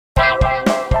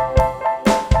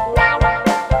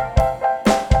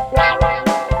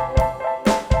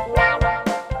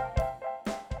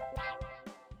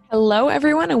Hello,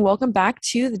 everyone, and welcome back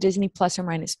to the Disney Plus or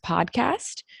Minus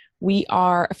podcast. We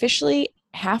are officially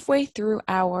halfway through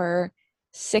our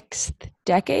sixth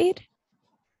decade.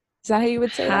 Is that how you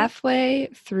would say that? Halfway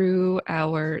through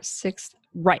our sixth,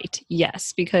 right?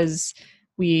 Yes, because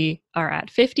we are at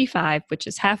 55, which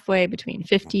is halfway between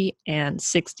 50 and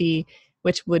 60,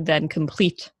 which would then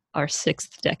complete our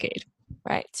sixth decade.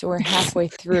 Right. So we're halfway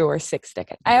through our sixth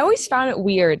decade. I always found it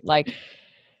weird, like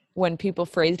when people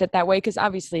phrased it that way, because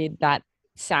obviously that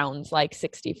sounds like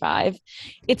 65.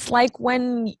 It's like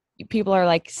when people are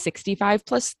like 65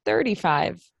 plus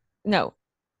 35. No,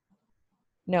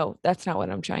 that's not what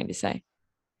I'm trying to say.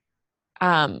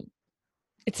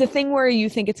 It's a thing where you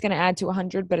think it's going to add to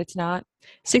 100, but it's not.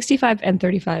 65 and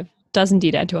 35 does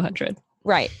indeed add to 100.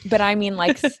 Right. But I mean,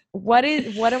 like, what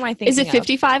am I thinking Is it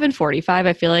 55 of? and 45?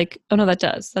 I feel like, oh no, that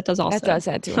does also. That does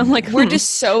add to 100. I'm like, we're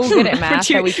just so good at math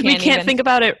that we can't even think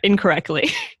about it incorrectly.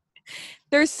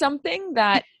 There's something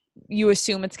that you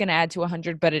assume it's going to add to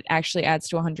 100, but it actually adds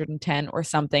to 110 or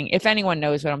something. If anyone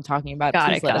knows what I'm talking about,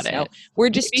 please let us know.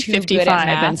 We're just maybe too 55 good at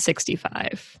math. and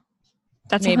 65.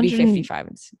 That's maybe 55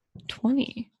 and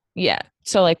 20. Yeah.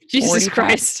 So like Jesus 45.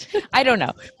 Christ. I don't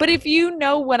know. But if you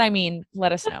know what I mean,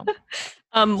 let us know.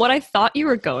 What I thought you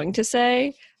were going to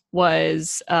say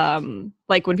was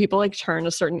like when people like turn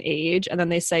a certain age and then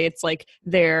they say it's like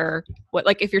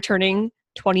like if you're turning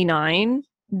 29,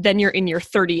 then you're in your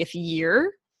 30th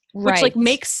year. Right. Which like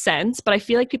makes sense, but I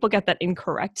feel like people get that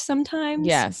incorrect sometimes.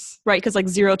 Yes. Right, because like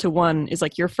 0 to 1 is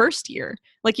like your first year.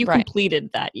 Like you completed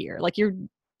that year. Like you're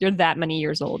that many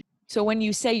years old. So when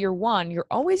you say you're one, you're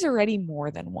always already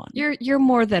more than one. You're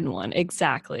more than one,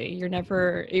 exactly.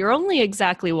 You're only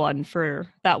exactly one for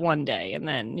that one day, and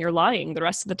then you're lying the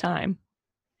rest of the time.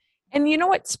 And you know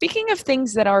what? Speaking of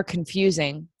things that are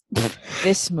confusing,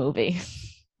 this movie.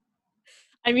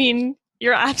 I mean,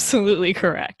 you're absolutely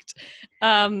correct.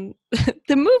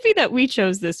 The movie that we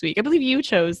chose this week, I believe you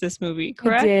chose this movie,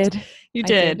 correct? I did. You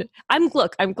did. I'm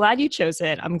glad you chose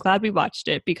it. I'm glad we watched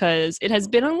it because it has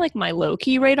been on like my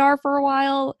low-key radar for a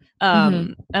while.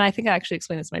 And I think I actually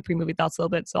explained this in my pre-movie thoughts a little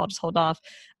bit, so I'll just hold off.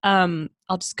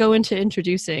 I'll just go into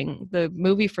introducing the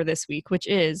movie for this week, which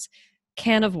is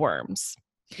Can of Worms.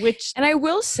 And I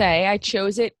will say I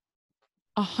chose it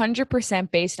 100%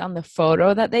 based on the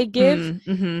photo that they give,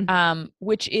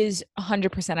 which is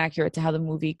 100% accurate to how the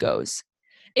movie goes.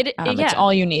 It's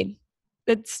all you need.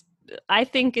 I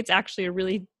think it's actually a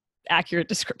really accurate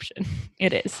description.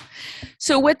 It is.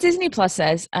 So what Disney Plus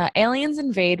says, aliens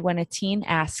invade when a teen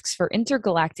asks for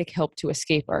intergalactic help to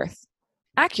escape Earth.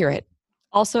 Accurate.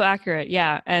 Also accurate,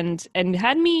 yeah. And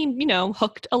had me,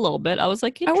 hooked a little bit. I was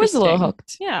like, I was a little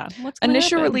hooked. Yeah.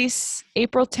 Initial release,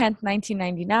 April 10th,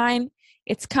 1999.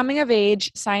 It's coming of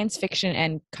age, science fiction,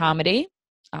 and comedy.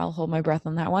 I'll hold my breath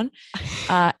on that one.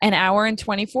 An hour and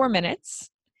 24 minutes.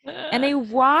 And a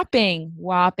whopping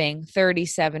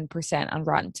 37% on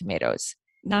Rotten Tomatoes.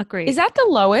 Not great. Is that the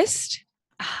lowest?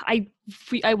 I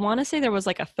want to say there was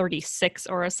like a 36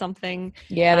 or a something.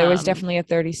 Yeah, there was definitely a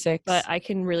 36. But I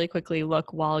can really quickly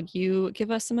look while you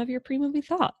give us some of your pre-movie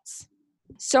thoughts.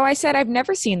 So I said, I've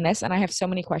never seen this and I have so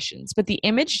many questions, but the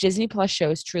image Disney Plus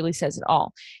shows truly says it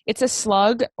all. It's a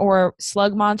slug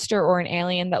monster or an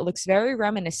alien that looks very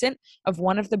reminiscent of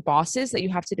one of the bosses that you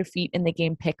have to defeat in the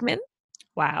game Pikmin.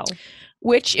 Wow.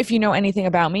 Which, if you know anything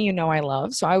about me, you know I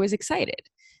love. So I was excited.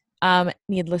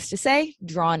 Needless to say,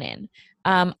 drawn in.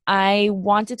 I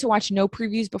wanted to watch no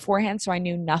previews beforehand, so I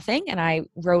knew nothing, and I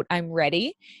wrote, I'm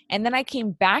ready. And then I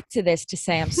came back to this to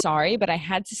say I'm sorry, but I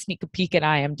had to sneak a peek at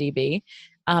IMDb.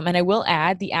 And I will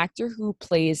add, the actor who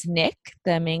plays Nick,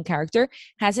 the main character,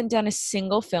 hasn't done a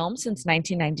single film since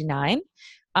 1999.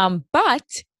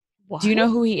 But what? Do you know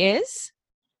who he is?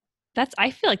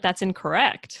 I feel like that's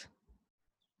incorrect.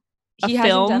 He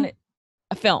hasn't done it.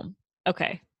 A film.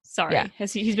 Okay. Sorry. Yeah.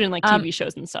 He's been in like TV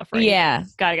shows and stuff, right? Yeah.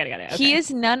 Got it. Okay. He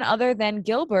is none other than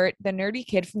Gilbert, the nerdy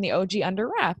kid from the OG Under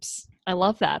Wraps. I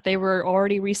love that. They were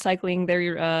already recycling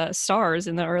their stars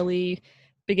in the early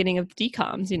beginning of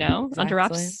DCOMs, Exactly. Under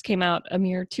Wraps came out a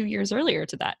mere 2 years earlier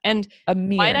to that. And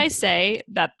might I say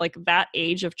that like that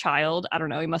age of child, I don't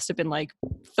know, he must have been like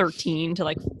 13 to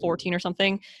like 14 or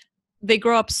something. They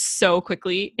grow up so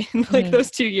quickly in like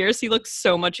those 2 years. He looks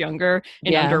so much younger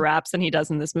in Under Wraps than he does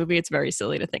in this movie. It's very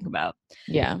silly to think about.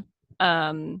 Yeah.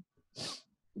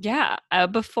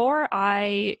 Before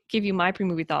I give you my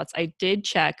pre-movie thoughts, I did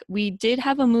check. We did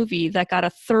have a movie that got a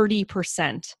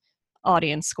 30%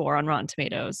 audience score on Rotten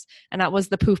Tomatoes, and that was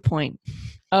The Poof Point.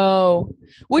 Oh,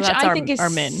 which so I think is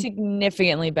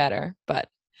significantly better. But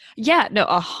yeah, no,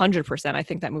 100%. I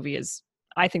think that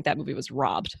movie was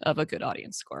robbed of a good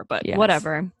audience score, but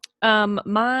whatever.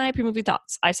 My pre-movie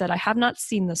thoughts. I said I have not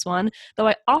seen this one, though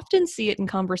I often see it in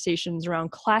conversations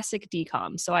around classic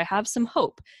DCOM, so I have some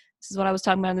hope. This is what I was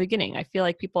talking about in the beginning. I feel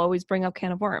like people always bring up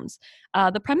Can of Worms.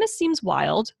 The premise seems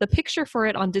wild. The picture for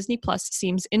it on Disney Plus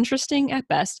seems interesting at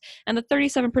best, and the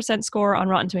 37% score on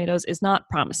Rotten Tomatoes is not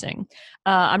promising.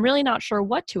 I'm really not sure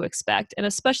what to expect, and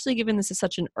especially given this is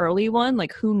such an early one,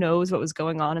 like who knows what was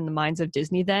going on in the minds of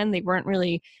Disney then? They weren't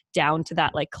really down to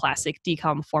that like classic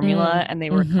DCOM formula, and they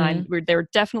were they were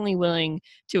definitely willing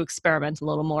to experiment a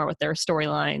little more with their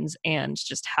storylines and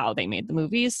just how they made the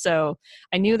movies. So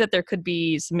I knew that there could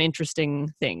be some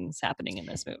interesting things happening in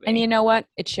this movie. And you know what?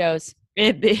 It shows.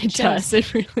 It does.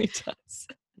 It really does.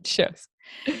 It shows.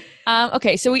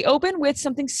 Okay, so we open with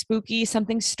something spooky,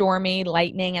 something stormy,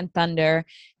 lightning and thunder.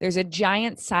 There's a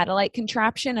giant satellite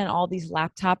contraption and all these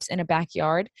laptops in a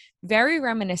backyard. Very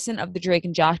reminiscent of the Drake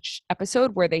and Josh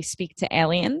episode where they speak to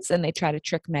aliens and they try to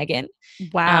trick Megan.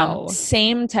 Wow.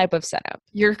 Same type of setup.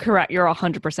 You're correct. You're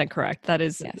 100% correct. That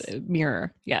is a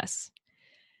mirror. Yes.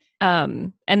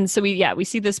 And so we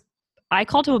see this. I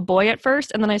called him a boy at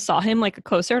first, and then I saw him like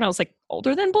closer, and I was like,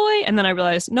 older than boy? And then I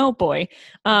realized, no, boy.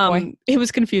 It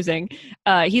was confusing.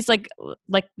 He's like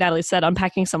Natalie said,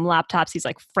 unpacking some laptops. He's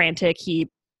like frantic.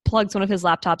 He plugs one of his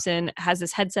laptops in, has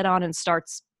his headset on, and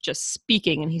starts just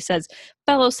speaking. And he says,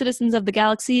 fellow citizens of the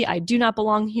galaxy, I do not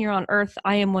belong here on Earth.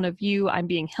 I am one of you. I'm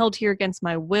being held here against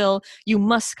my will. You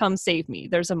must come save me.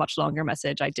 There's a much longer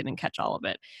message. I didn't catch all of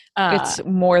it. It's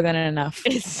more than enough.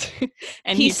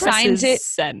 And he signs it.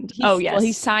 Send. Well,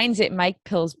 he signs it Mike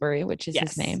Pillsbury, which is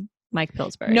his name. Mike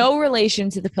Pillsbury. No relation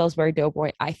to the Pillsbury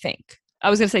Doughboy, I think. I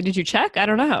was going to say, did you check? I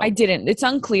don't know. I didn't. It's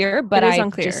unclear, but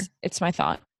it's my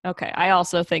thought. Okay. I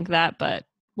also think that, but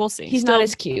we'll see. He's not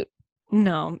as cute.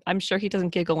 No, I'm sure he doesn't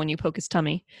giggle when you poke his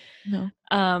tummy.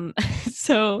 No.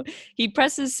 So he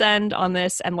presses send on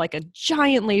this, and like a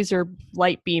giant laser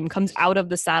light beam comes out of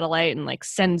the satellite and like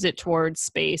sends it towards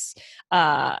space.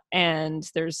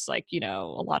 And there's like, a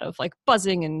lot of like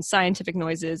buzzing and scientific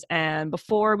noises. And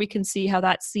before we can see how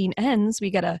that scene ends, we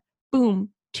get a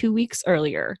boom 2 weeks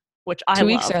earlier, which I loved. 2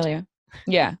 weeks earlier.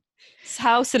 Yeah.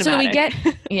 How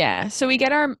cinematic. So we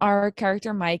get our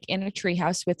character Mike in a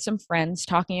treehouse with some friends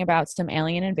talking about some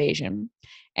alien invasion.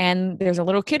 And there's a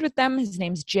little kid with them. His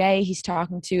name's Jay. He's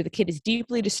talking to. The kid is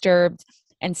deeply disturbed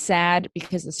and sad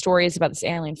because the story is about this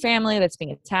alien family that's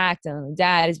being attacked, and the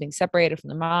dad is being separated from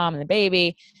the mom and the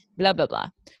baby, blah, blah, blah.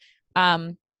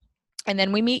 And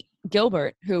then we meet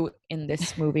Gilbert, who in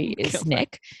this movie is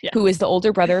Nick, who is the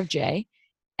older brother of Jay,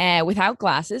 without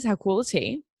glasses. How cool is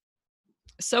he?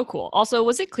 So cool. Also,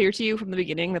 was it clear to you from the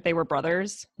beginning that they were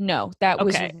brothers? No, that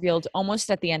was revealed almost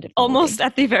at the end of the movie.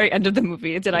 At the very end of the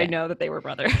movie did I know that they were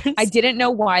brothers. I didn't know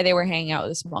why they were hanging out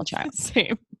with a small child.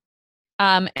 Same.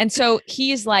 And so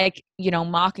he's like,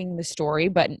 mocking the story,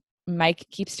 but Mike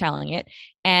keeps telling it.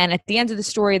 And at the end of the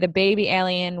story, the baby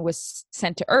alien was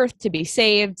sent to Earth to be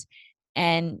saved.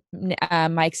 And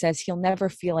Mike says he'll never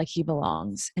feel like he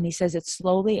belongs. And he says it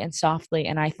slowly and softly.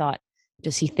 And I thought,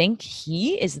 does he think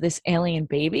he is this alien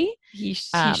baby? He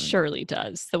surely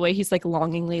does. The way he's like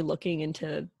longingly looking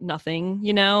into nothing,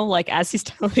 like as he's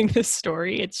telling this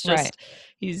story, it's just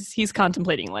he's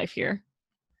contemplating life here.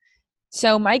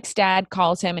 So Mike's dad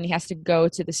calls him and he has to go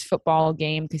to this football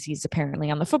game because he's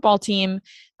apparently on the football team.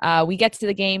 We get to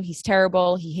the game. He's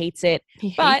terrible. He hates it.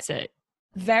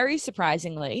 Very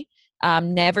surprisingly,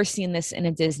 never seen this in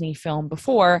a Disney film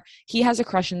before. He has a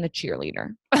crush on the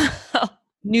cheerleader.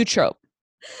 New trope.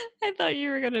 I thought you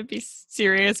were going to be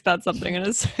serious about something in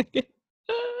a second.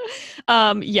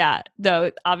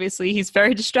 Though obviously he's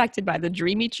very distracted by the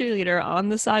dreamy cheerleader on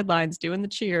the sidelines doing the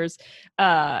cheers.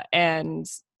 And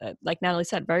like Natalie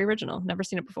said, very original. Never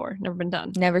seen it before. Never been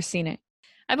done. Never seen it.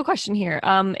 I have a question here.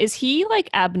 Is he like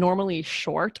abnormally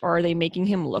short, or are they making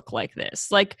him look like this?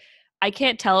 Like, I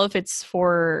can't tell if it's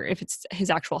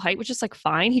his actual height, which is like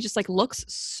fine. He just like looks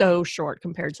so short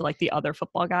compared to like the other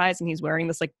football guys, and he's wearing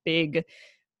this like big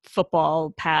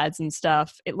football pads and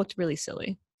stuff. It looked really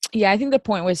silly. Yeah, I think the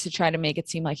point was to try to make it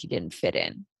seem like he didn't fit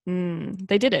in.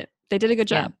 They did it. They did a good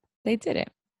job. Yeah, they did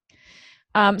it.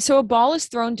 So a ball is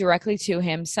thrown directly to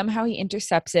him. Somehow he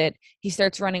intercepts it. He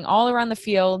starts running all around the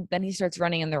field. Then he starts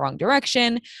running in the wrong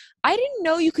direction. I didn't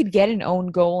know you could get an own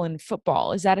goal in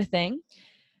football. Is that a thing?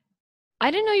 I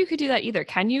didn't know you could do that either.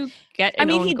 Can you get an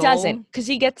own goal? He doesn't, because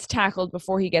he gets tackled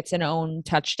before he gets an own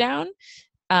touchdown.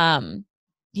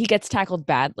 He gets tackled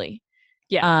badly.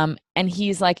 Yeah. And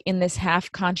he's like in this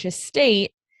half-conscious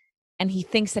state, and he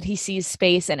thinks that he sees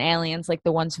space and aliens like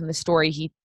the ones from the story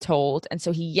he told. And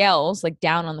so he yells like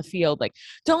down on the field, like,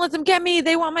 don't let them get me.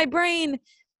 They want my brain.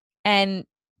 And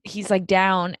he's like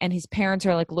down and his parents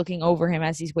are like looking over him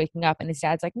as he's waking up, and his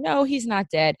dad's like, no, he's not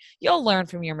dead, you'll learn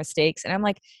from your mistakes. And I'm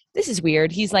like, this is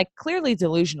weird. He's like clearly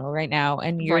delusional right now,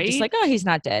 and you're just like, oh, he's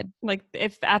not dead. Like,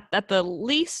 if at the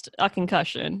least a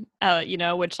concussion,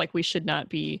 which like we should not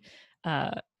be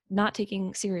not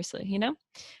taking seriously,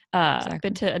 exactly.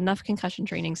 Been to enough concussion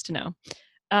trainings to know.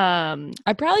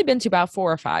 I've probably been to about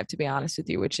 4 or 5, to be honest with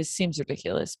you, which seems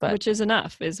ridiculous, but which is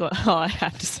enough, is what all I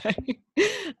have to say.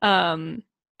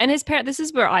 And his parent, this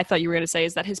is where I thought you were going to say,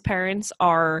 is that his parents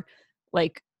are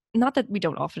like, not that we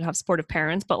don't often have supportive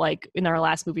parents, but like in our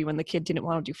last movie when the kid didn't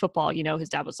want to do football, his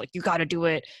dad was like, you got to do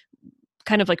it,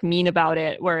 kind of like mean about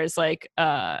it. Whereas like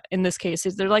in this case,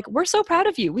 they're like, we're so proud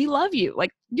of you, we love you, like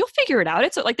you'll figure it out.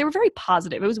 It's like they were very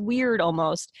positive. It was weird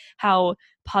almost how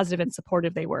positive and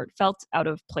supportive they were. It felt out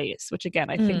of place, which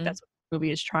again, I think that's what the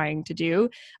movie is trying to do.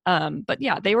 But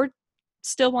yeah, they were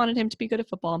still wanted him to be good at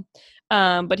football.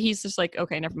 But he's just like,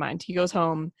 okay, never mind. He goes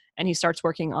home and he starts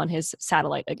working on his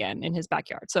satellite again in his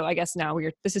backyard. So I guess now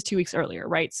this is 2 weeks earlier,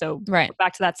 right? So right.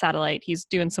 Back to that satellite. He's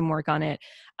doing some work on it.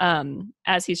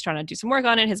 As he's trying to do some work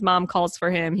on it, his mom calls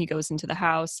for him. He goes into the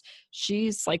house.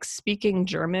 She's like speaking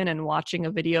German and watching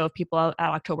a video of people out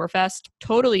at Oktoberfest.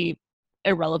 Totally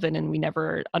irrelevant, and we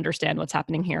never understand what's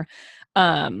happening here.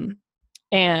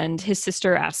 And his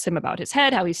sister asks him about his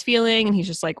head, how he's feeling. And he's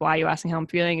just like, why are you asking how I'm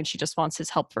feeling? And she just wants his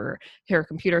help for her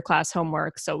computer class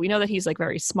homework. So we know that he's like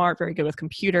very smart, very good with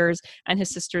computers. And his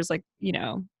sister's like,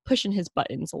 pushing his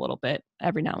buttons a little bit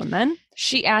every now and then.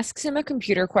 She asks him a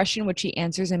computer question, which he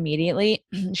answers immediately.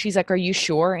 She's like, are you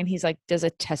sure? And he's like, does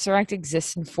a tesseract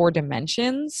exist in 4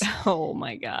 dimensions? Oh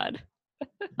my God.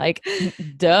 Like,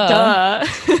 duh.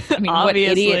 I mean, what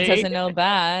idiot doesn't know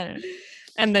that?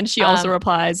 And then she also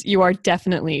replies, you are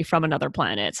definitely from another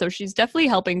planet. So she's definitely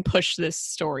helping push this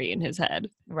story in his head.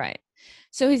 Right.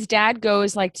 So his dad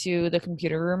goes like to the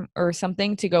computer room or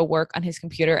something to go work on his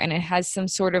computer, and it has some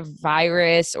sort of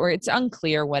virus, or it's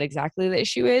unclear what exactly the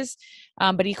issue is.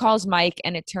 But he calls Mike,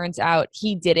 and it turns out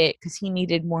he did it because he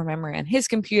needed more memory on his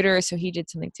computer. So he did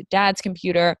something to Dad's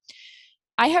computer.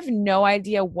 I have no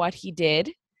idea what he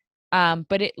did,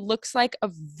 but it looks like a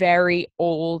very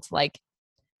old, like,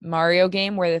 Mario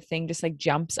game where the thing just like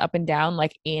jumps up and down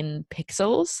like in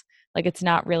pixels. Like it's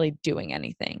not really doing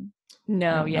anything.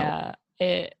 No, yeah.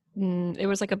 It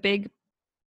was like a big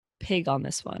pig on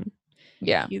this one.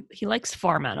 Yeah. He likes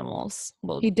farm animals.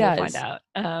 He does. We'll find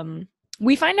out.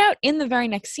 We find out in the very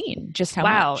next scene just how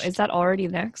much. Is that already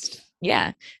next?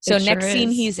 Yeah. So next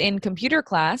scene, he's in computer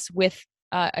class with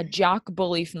a jock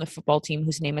bully from the football team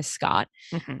whose name is Scott.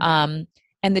 Mm-hmm.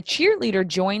 And the cheerleader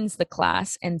joins the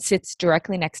class and sits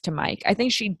directly next to Mike. I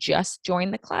think she just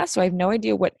joined the class, so I have no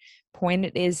idea what point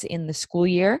it is in the school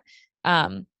year.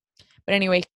 But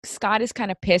anyway, Scott is kind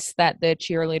of pissed that the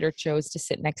cheerleader chose to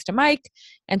sit next to Mike.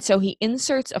 And so he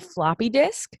inserts a floppy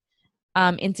disk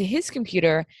into his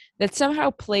computer that somehow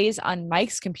plays on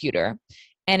Mike's computer.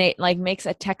 And it like makes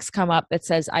a text come up that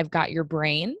says, I've got your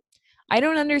brain. I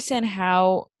don't understand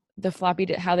how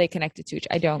how they connected to each.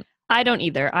 I don't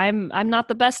either. I'm not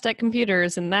the best at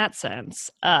computers in that sense.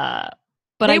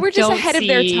 But they were just ahead of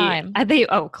their time.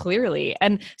 Clearly.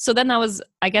 And so then that was,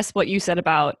 I guess, what you said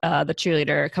about the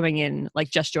cheerleader coming in, like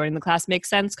just joining the class makes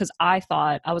sense. Because I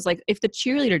was like, if the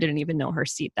cheerleader didn't even know her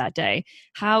seat that day,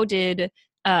 how did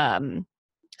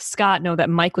Scott know that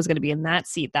Mike was going to be in that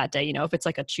seat that day? If it's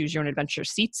like a choose your own adventure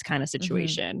seats kind of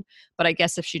situation. Mm-hmm. But I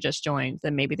guess if she just joined,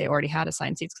 then maybe they already had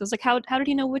assigned seats. Because like, how did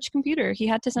he know which computer he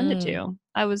had to send it to?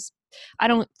 I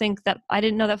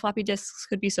didn't know that floppy disks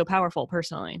could be so powerful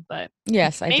personally, but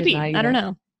yes, maybe. I don't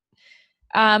know.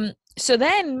 So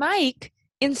then Mike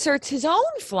inserts his own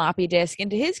floppy disk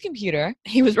into his computer.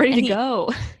 He was ready to go.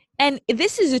 And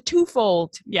this is a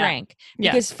twofold prank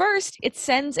because first it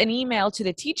sends an email to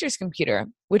the teacher's computer,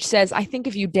 which says, I think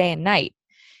of you day and night.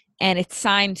 And it's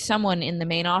signed someone in the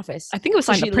main office. I think it was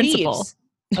signed the principal. Leaves.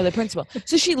 Oh, the principal.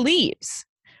 So she leaves,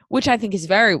 which I think is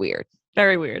very weird.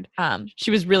 Very weird. She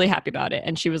was really happy about it.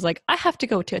 And she was like, I have to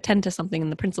go to attend to something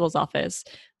in the principal's office.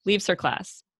 Leaves her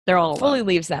class. They're all fully alone.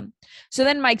 Leaves them. So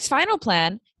then Mike's final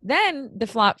plan, then the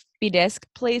floppy disk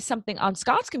plays something on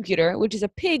Scott's computer, which is a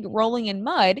pig rolling in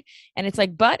mud. And it's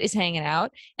like butt is hanging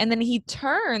out. And then he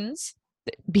turns,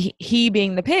 he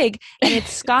being the pig, and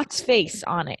it's Scott's face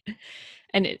on it.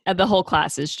 And the whole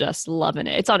class is just loving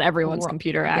it. It's on everyone's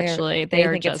computer, actually. They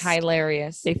think it's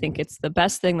hilarious. They think it's the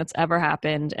best thing that's ever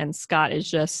happened. And Scott is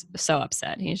just so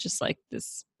upset. He's just like,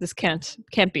 this can't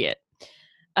be it.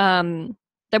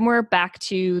 Then we're back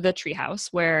to the treehouse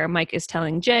where Mike is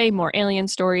telling Jay more alien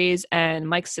stories. And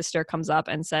Mike's sister comes up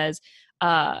and says,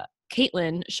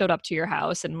 Caitlin showed up to your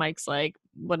house. And Mike's like,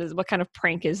 what kind of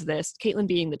prank is this? Caitlin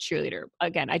being the cheerleader.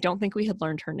 Again, I don't think we had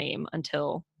learned her name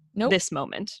until this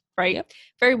moment, right? Yep.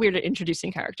 Very weird at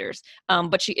introducing characters.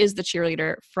 But she is the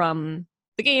cheerleader from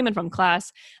the game and from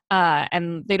class.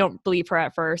 And they don't believe her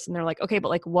at first. And they're like, okay, but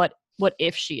like what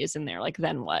if she is in there? Like,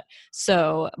 then what?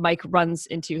 So Mike runs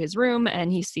into his room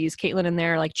and he sees Caitlin in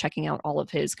there, like checking out all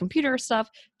of his computer stuff.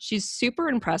 She's super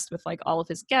impressed with like all of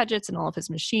his gadgets and all of his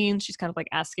machines. She's kind of like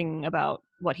asking about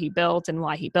what he built and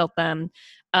why he built them.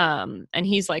 And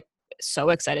he's like so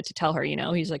excited to tell her, you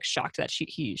know, he's like shocked that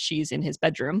she's in his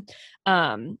bedroom.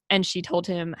 And she told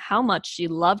him how much she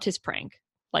loved his prank.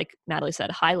 Like Natalie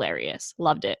said, hilarious,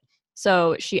 loved it.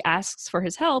 So she asks for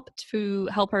his help to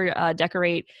help her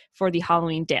decorate for the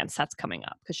Halloween dance that's coming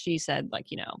up. Because she said,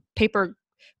 like, you know, paper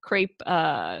crepe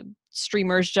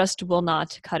streamers just will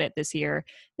not cut it this year.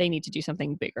 They need to do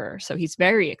something bigger. So he's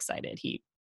very excited. He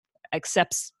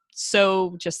accepts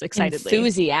so just excitedly.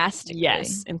 Enthusiastically.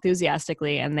 Yes,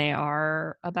 enthusiastically. And they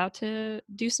are about to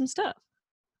do some stuff.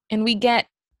 And we get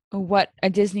what a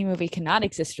Disney movie cannot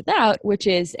exist without, which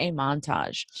is a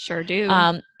montage. Sure do.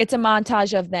 It's a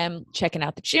montage of them checking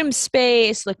out the gym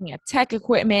space, looking at tech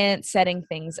equipment, setting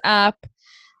things up.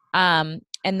 And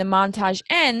the montage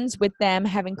ends with them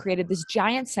having created this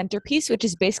giant centerpiece, which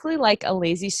is basically like a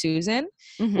Lazy Susan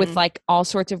with like all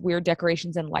sorts of weird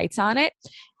decorations and lights on it.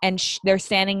 And they're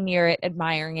standing near it,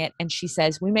 admiring it. And she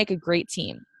says, "We make a great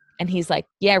team." And he's like,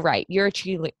 "Yeah, right. You're a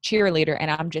cheerleader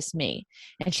and I'm just me."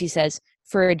 And she says,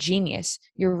 "For a genius,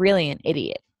 you're really an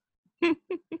idiot."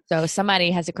 So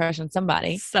somebody has a crush on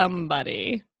somebody.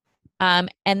 And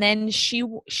then she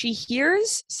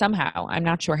hears somehow, I'm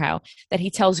not sure how, that he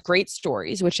tells great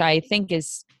stories, which I think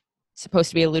is supposed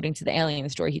to be alluding to the alien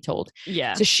story he told.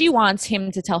 Yeah. So she wants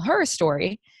him to tell her a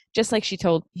story, just like he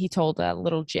told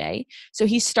little Jay. So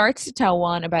he starts to tell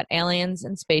one about aliens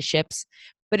and spaceships.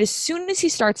 But as soon as he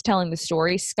starts telling the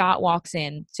story, Scott walks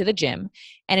in to the gym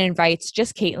and invites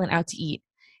just Caitlin out to eat.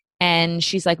 And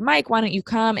she's like, "Mike, why don't you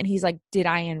come?" And he's like, "Did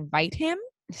I invite him?"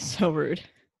 So rude.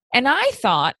 And I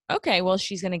thought, okay, well,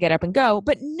 she's going to get up and go.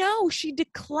 But no, she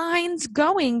declines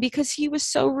going because he was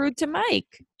so rude to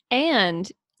Mike.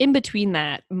 And in between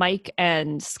that, Mike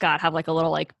and Scott have like a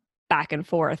little like back and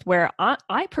forth where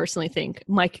I personally think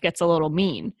Mike gets a little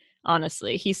mean.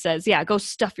 Honestly, he says, "Yeah, go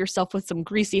stuff yourself with some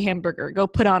greasy hamburger. Go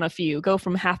put on a few. Go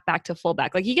from halfback to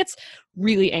fullback." Like he gets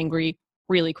really angry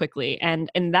really quickly. And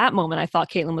in that moment, I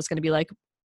thought Caitlin was going to be like,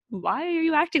 "Why are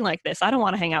you acting like this? I don't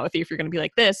want to hang out with you if you're going to be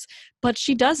like this." But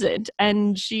she doesn't.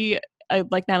 And she,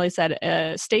 like Natalie said,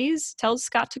 tells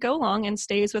Scott to go along and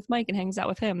stays with Mike and hangs out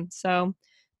with him. So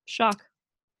shock.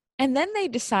 And then they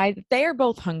decide that they are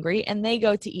both hungry and they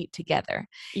go to eat together.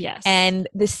 Yes. And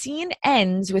the scene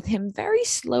ends with him very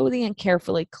slowly and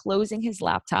carefully closing his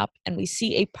laptop. And we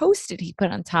see a Post-it he put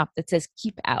on top that says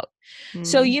 "keep out."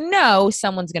 So you know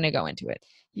someone's going to go into it.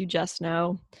 You just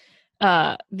know.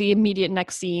 The immediate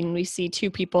next scene, we see two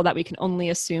people that we can only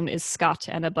assume is Scott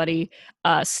and a buddy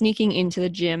sneaking into the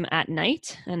gym at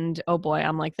night. And oh boy,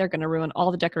 I'm like, they're going to ruin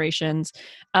all the decorations.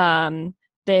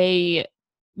 They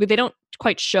don't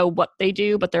quite show what they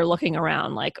do, but they're looking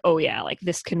around like, oh yeah, like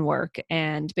this can work.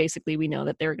 And basically we know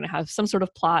that they're going to have some sort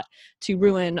of plot to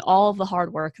ruin all of the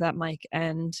hard work that Mike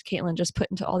and Caitlin just put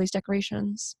into all these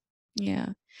decorations. Yeah.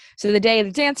 So the day of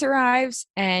the dance arrives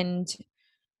and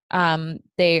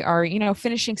they are,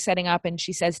 finishing setting up, and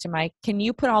she says to Mike, "Can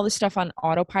you put all this stuff on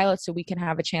autopilot so we can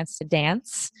have a chance to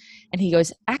dance?" And he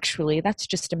goes, "Actually, that's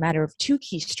just a matter of 2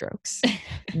 keystrokes."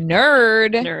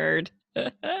 Nerd.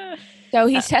 So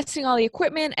he's testing all the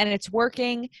equipment and it's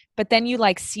working, but then you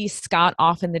like see Scott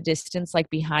off in the distance, like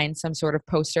behind some sort of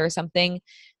poster or something,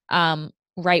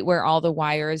 right where all the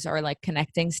wires are like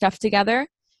connecting stuff together.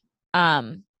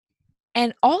 And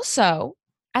also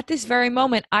at this very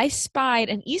moment, I spied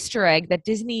an Easter egg that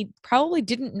Disney probably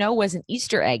didn't know was an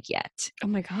Easter egg yet. Oh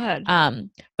my God.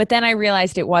 But then I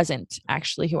realized it wasn't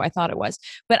actually who I thought it was.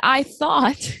 But I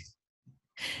thought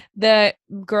the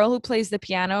girl who plays the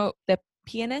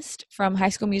pianist from High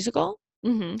School Musical,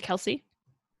 Kelsey.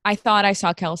 I thought I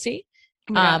saw Kelsey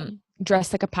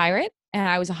dressed like a pirate, and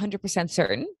I was 100%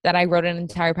 certain that I wrote an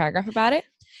entire paragraph about it.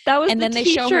 That was and then teacher.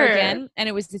 They show her again, and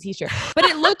it was the teacher. But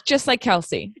it looked just like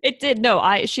Kelsey. It did. No,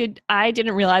 I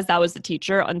didn't realize that was the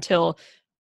teacher until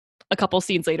a couple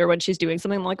scenes later when she's doing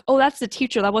something. I'm like, oh, that's the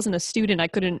teacher. That wasn't a student. I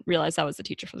couldn't realize that was the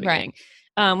teacher from the beginning.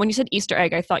 When you said Easter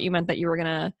egg, I thought you meant that you were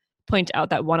gonna point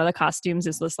out that one of the costumes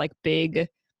is this like big,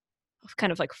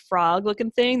 kind of like frog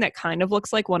looking thing that kind of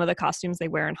looks like one of the costumes they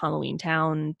wear in Halloween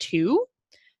Town 2.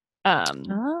 I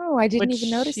didn't even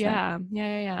notice that.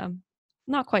 Yeah.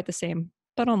 Not quite the same,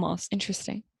 but almost.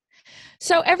 Interesting.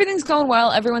 So everything's going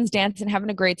well. Everyone's dancing, having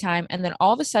a great time. And then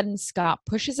all of a sudden, Scott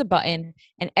pushes a button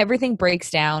and everything breaks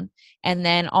down. And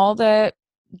then all the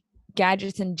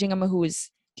gadgets and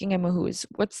jingamahoos,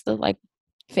 what's the like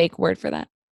fake word for that?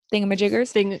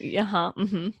 Thingamajiggers?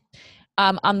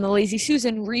 On the Lazy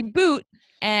Susan reboot.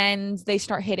 And they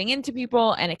start hitting into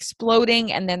people and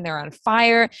exploding. And then they're on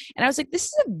fire. And I was like, this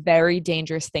is a very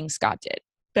dangerous thing Scott did.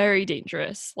 Very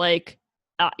dangerous. Like,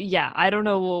 yeah, I don't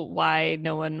know why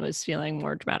no one was feeling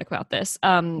more dramatic about this.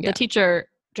 The teacher,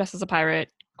 dressed as a pirate,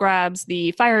 grabs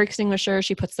the fire extinguisher.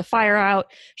 She puts the fire out.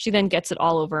 She then gets it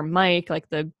all over Mike, like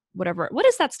the whatever. What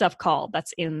is that stuff called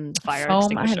that's in the fire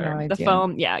extinguisher? I have no idea. The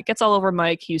foam. Yeah, it gets all over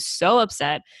Mike. He's so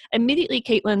upset. Immediately,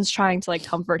 Caitlin's trying to like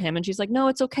comfort him. And she's like, no,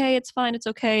 it's okay. It's fine. It's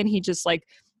okay. And he just like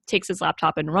takes his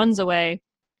laptop and runs away.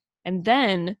 And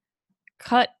then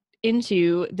cut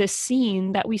into this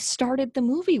scene that we started the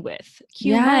movie with.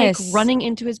 Mike running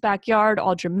into his backyard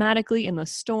all dramatically in the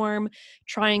storm,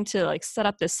 trying to like set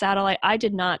up this satellite. I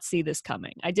did not see this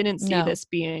coming. I didn't see this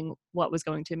being what was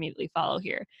going to immediately follow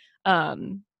here.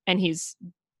 And he's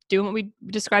doing what we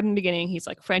described in the beginning. He's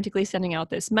like frantically sending out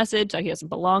this message that he doesn't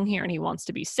belong here and he wants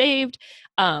to be saved.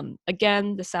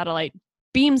 Again, the satellite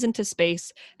beams into space,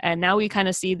 and now we kind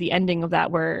of see the ending of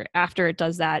that, where after it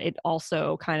does that, it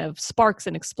also kind of sparks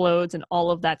and explodes, and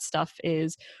all of that stuff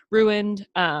is ruined.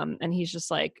 And he's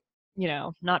just like, you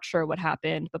know, not sure what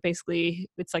happened, but basically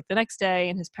it's like the next day,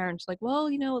 and his parents are like, well,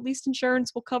 you know, at least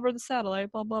insurance will cover the satellite,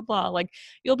 blah blah blah, like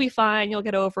you'll be fine, you'll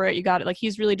get over it, you got it. Like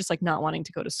he's really just like not wanting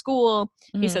to go to school.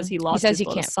 He says he lost his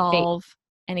will to solve,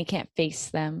 and he can't face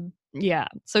them. Yeah,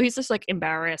 so he's just like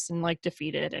embarrassed and like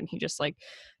defeated, and he just like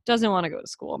doesn't want to go to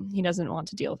school. He doesn't want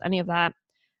to deal with any of that.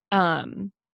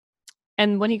 And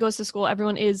when he goes to school,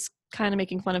 everyone is kind of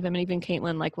making fun of him, and even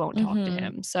Caitlin like won't talk to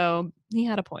him. So he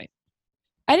had a point.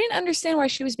 I didn't understand why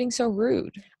she was being so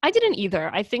rude. I didn't either.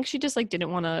 I think she just like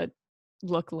didn't want to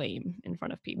look lame in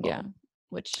front of people. Yeah,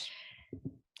 which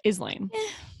is lame.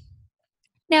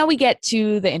 Now we get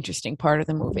to the interesting part of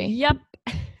the movie. Yep.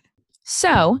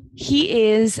 So he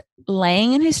is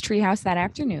laying in his treehouse that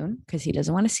afternoon because he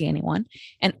doesn't want to see anyone.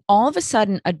 And all of a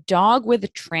sudden, a dog with a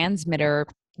transmitter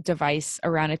device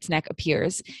around its neck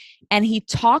appears. And he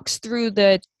talks through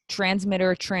the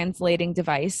transmitter translating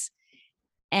device.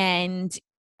 And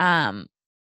I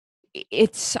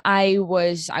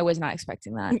was not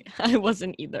expecting that. I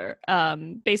wasn't either.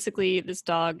 Basically this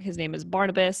dog, his name is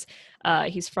Barnabas.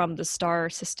 He's from the star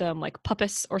system, like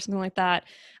Puppis or something like that.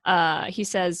 He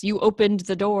says, you opened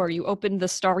the door, you opened the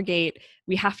Stargate,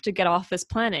 we have to get off this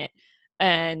planet.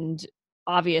 And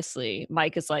obviously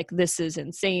Mike is like, this is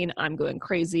insane, I'm going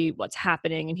crazy, what's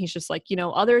happening? And he's just like, you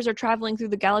know, others are traveling through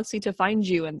the galaxy to find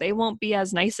you and they won't be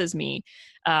as nice as me.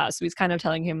 So he's kind of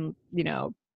telling him, you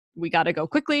know, we got to go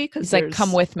quickly because he's like,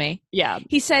 come with me. Yeah.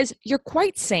 He says, you're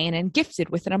quite sane and gifted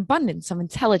with an abundance of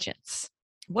intelligence.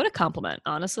 What a compliment,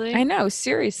 honestly. I know,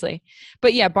 seriously.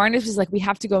 But yeah, Barnabas was like, we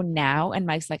have to go now. And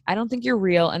Mike's like, I don't think you're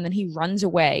real. And then he runs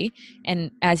away.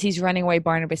 And as he's running away,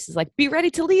 Barnabas is like, be ready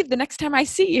to leave the next time I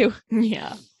see you.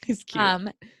 Yeah, he's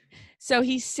cute. So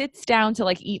he sits down to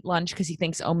like eat lunch because he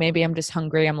thinks, oh, maybe I'm just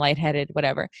hungry, I'm lightheaded,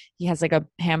 whatever. He has like a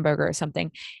hamburger or something.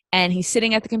 And he's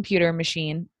sitting at the computer room.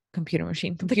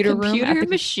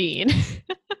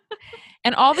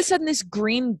 And all of a sudden this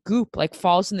green goop like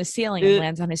falls from the ceiling and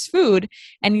lands on his food.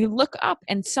 And you look up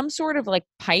and some sort of like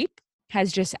pipe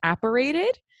has just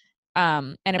apparated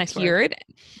and appeared.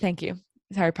 Thank you.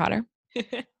 It's Harry Potter.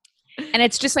 And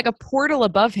it's just like a portal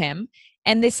above him.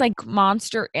 And this like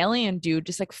monster alien dude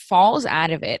just like falls out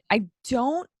of it. I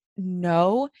don't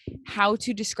know how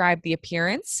to describe the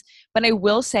appearance, but I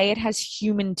will say it has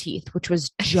human teeth, which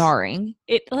was jarring.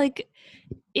 It like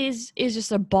is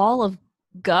just a ball of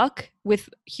guck with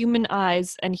human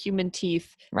eyes and human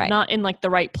teeth, right, not in like the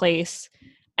right place.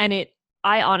 And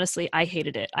I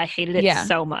hated it. I hated it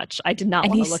so much. I did not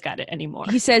want to look at it anymore.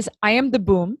 He says, I am the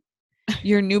Boom,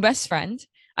 your new best friend.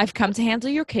 I've come to handle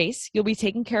your case. You'll be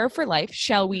taken care of for life.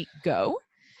 Shall we go?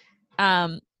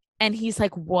 And he's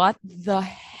like, what the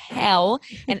hell?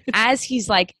 And as he's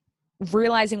like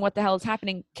realizing what the hell is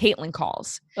happening, Caitlin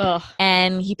calls. Ugh.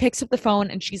 And he picks up the phone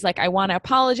and she's like, I want to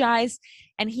apologize.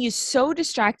 And he's so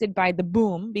distracted by the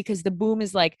Boom because the Boom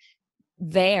is like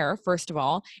there, first of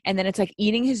all. And then it's like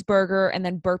eating his burger and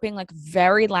then burping like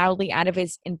very loudly out of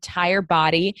his entire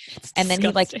body. And then he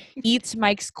like eats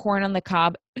Mike's corn on the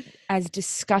cob as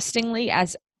disgustingly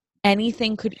as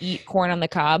anything could eat corn on the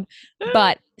cob,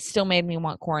 but still made me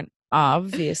want corn,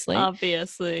 obviously.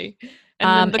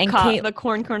 And then the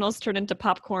corn kernels turn into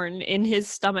popcorn in his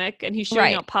stomach, and he's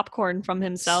shooting out popcorn from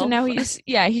himself. So now he's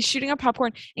shooting out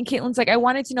popcorn. And Caitlin's like, I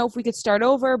wanted to know if we could start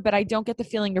over, but I don't get the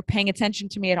feeling you're paying attention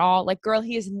to me at all. Like, girl,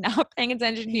 he is not paying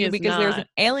attention to you because there's an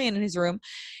alien in his room.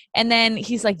 And then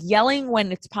he's like yelling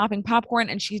when it's popping popcorn,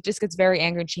 and she just gets very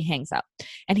angry and she hangs up.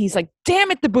 And he's like,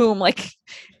 damn it, the Boom. Like,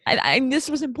 this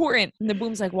was important. And the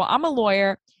Boom's like, well, I'm a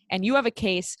lawyer and you have a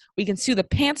case. We can sue the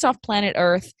pants off planet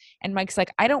Earth. And Mike's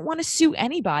like, I don't want to sue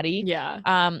anybody. Yeah.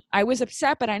 I was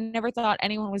upset, but I never thought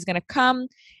anyone was going to come.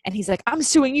 And he's like, I'm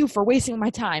suing you for wasting my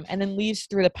time. And then leaves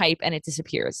through the pipe and it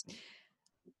disappears.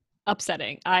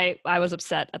 Upsetting. I was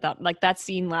upset at that. Like, that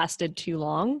scene lasted too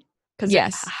long.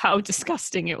 Because how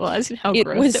disgusting it was and how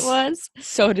gross it was.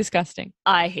 So disgusting.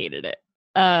 I hated it.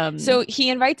 So he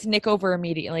invites Nick over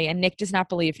immediately, and Nick does not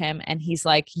believe him. And he's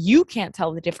like, you can't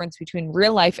tell the difference between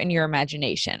real life and your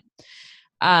imagination.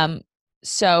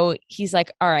 So he's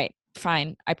like, all right,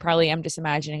 fine. I probably am just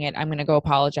imagining it. I'm going to go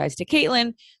apologize to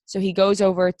Caitlin. So he goes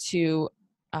over to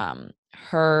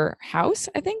her house,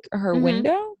 I think, or her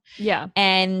window. Yeah.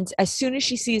 And as soon as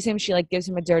she sees him, she like gives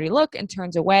him a dirty look and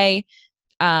turns away.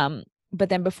 But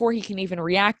then before he can even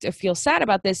react or feel sad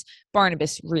about this,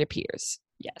 Barnabas reappears.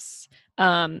 Yes.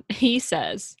 He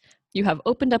says, you have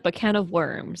opened up a can of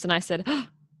worms. And I said, oh,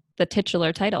 the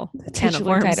titular title. The can of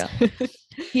worms.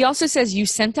 He also says, you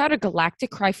sent out a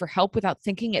galactic cry for help without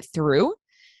thinking it through.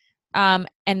 And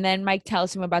then Mike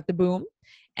tells him about the Boom.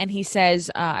 And he says,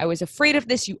 I was afraid of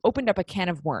this. You opened up a can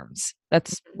of worms.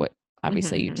 That's what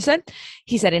obviously you just said.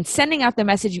 He said, in sending out the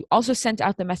message, you also sent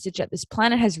out the message that this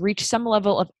planet has reached some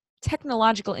level of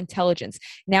technological intelligence.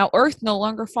 Now Earth no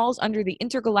longer falls under the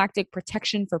intergalactic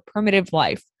protection for primitive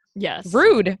life. Yes.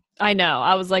 Rude. I know.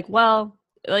 I was like, well,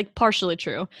 like partially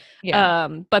true. Yeah.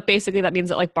 But basically that means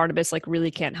that like Barnabas like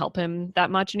really can't help him that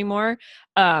much anymore.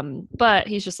 But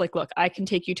he's just like, look, I can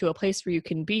take you to a place where you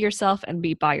can be yourself and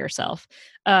be by yourself.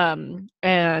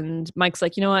 And Mike's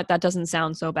like, you know what? That doesn't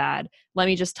sound so bad. Let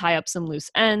me just tie up some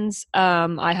loose ends.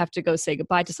 I have to go say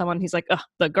goodbye to someone. He's like, ugh,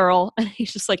 the girl. And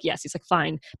he's just like, yes. He's like,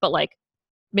 fine. But like,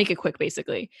 make it quick,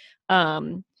 basically.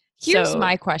 Here's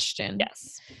my question.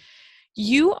 Yes.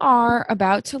 You are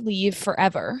about to leave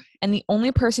forever, and the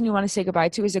only person you want to say goodbye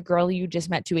to is a girl you just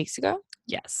met 2 weeks ago?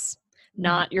 Yes.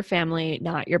 Not your family,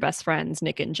 not your best friends,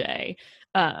 Nick and Jay.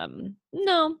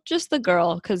 No, just the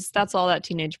girl, because that's all that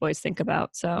teenage boys think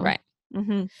about. So right.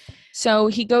 So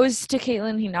he goes to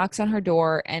Caitlin, he knocks on her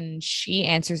door, and she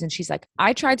answers, and she's like,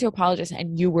 I tried to apologize,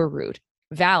 and you were rude.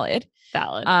 Valid.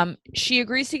 She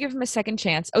agrees to give him a second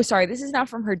chance. Oh, sorry, this is not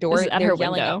from her door. This is at her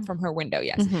yelling window. Up from her window,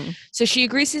 yes. So she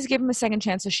agrees to give him a second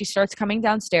chance. So she starts coming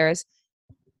downstairs.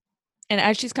 And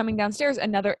as she's coming downstairs,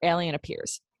 another alien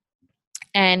appears.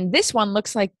 And this one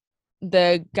looks like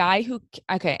the guy who,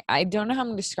 okay, I don't know how I'm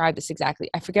going to describe this exactly.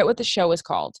 I forget what the show is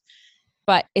called.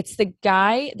 But it's the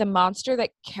guy, the monster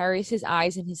that carries his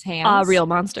eyes in his hands. Real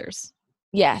Monsters.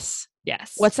 Yes.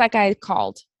 Yes. What's that guy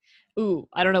called? Ooh,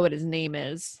 I don't know what his name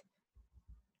is.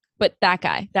 But that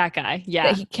guy, yeah.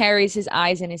 That he carries his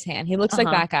eyes in his hand. He looks like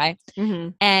that guy.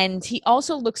 And he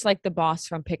also looks like the boss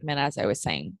from Pikmin, as I was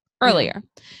saying earlier.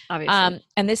 Obviously.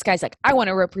 And this guy's like, I want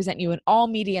to represent you in all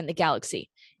media in the galaxy.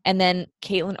 And then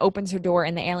Caitlin opens her door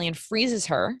and the alien freezes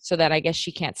her so that I guess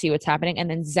she can't see what's happening, and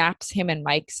then zaps him and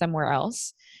Mike somewhere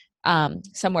else.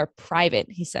 Somewhere private,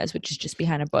 he says, which is just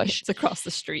behind a bush. It's across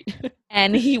the street.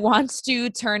 And he wants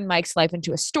to turn Mike's life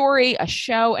into a story, a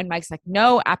show. And Mike's like,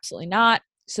 no, absolutely not.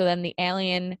 So then the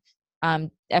alien,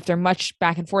 after much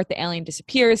back and forth, the alien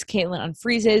disappears. Caitlin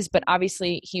unfreezes, but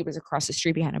obviously he was across the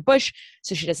street behind a bush,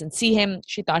 so she doesn't see him.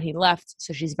 She thought he left,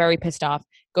 so she's very pissed off,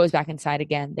 goes back inside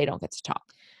again. They don't get to talk.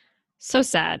 So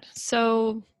sad.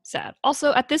 So sad.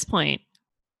 Also, at this point,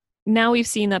 now we've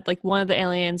seen that like one of the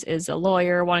aliens is a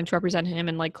lawyer wanting to represent him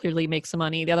and like clearly make some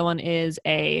money. The other one is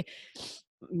a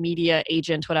media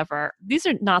agent, whatever. These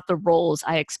are not the roles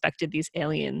I expected these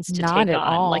aliens to not take at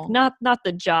on. All. Like not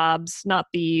the jobs, not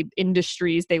the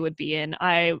industries they would be in.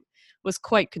 I was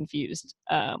quite confused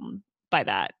by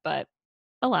that, but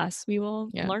alas, we will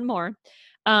learn more.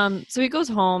 So he goes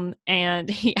home and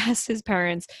he asks his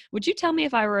parents, would you tell me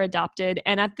if I were adopted?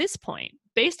 And at this point,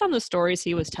 based on the stories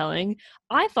he was telling,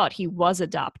 I thought he was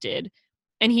adopted.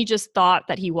 And he just thought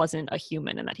that he wasn't a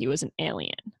human and that he was an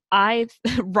alien.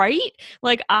 Right?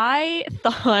 Like, I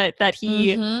thought that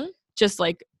he just,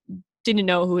 like, didn't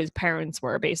know who his parents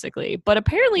were, basically. But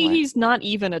apparently he's not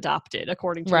even adopted,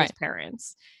 according to his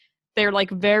parents. They're, like,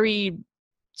 very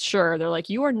sure. They're like,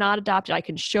 you are not adopted. I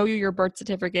can show you your birth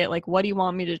certificate. Like, what do you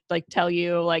want me to, like, tell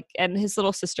you? Like, and his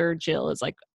little sister, Jill, is,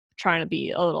 like, trying to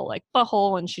be a little like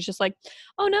butthole, and she's just like,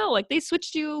 oh no, like they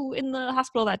switched you in the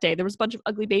hospital that day, there was a bunch of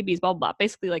ugly babies, blah blah blah,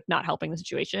 basically like not helping the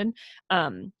situation.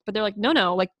 But they're like,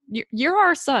 no, like you're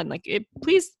our son, like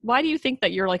please, why do you think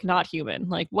that you're like not human,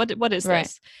 like what is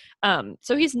this?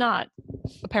 So he's not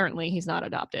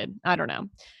adopted, I don't know.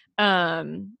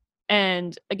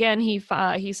 And again, he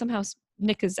somehow,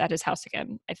 Nick is at his house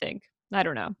again, I think, I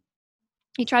don't know.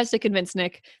 He tries to convince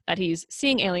Nick that he's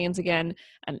seeing aliens again,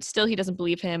 and still he doesn't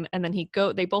believe him. And then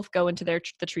they both go into the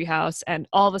treehouse, and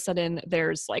all of a sudden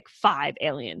there's like 5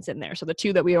 aliens in there. So the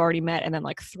 2 that we already met, and then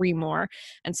like 3 more.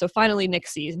 And so finally Nick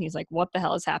sees, and he's like, what the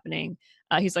hell is happening?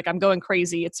 He's like, I'm going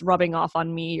crazy. It's rubbing off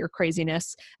on me, your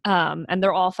craziness. And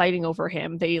they're all fighting over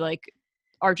him. They like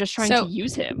are just trying to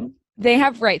use him. They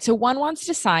have, right. So one wants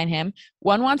to sign him,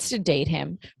 one wants to date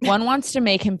him, one wants to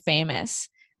make him famous.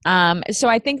 So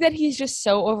I think that he's just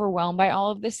so overwhelmed by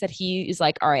all of this that he is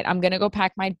like, all right, I'm going to go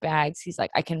pack my bags. He's like,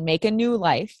 I can make a new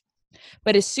life.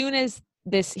 But as soon as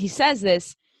he says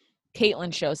this,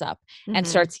 Caitlin shows up and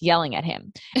starts yelling at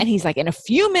him. And he's like, in a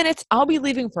few minutes, I'll be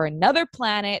leaving for another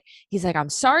planet. He's like, I'm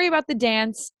sorry about the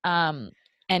dance. And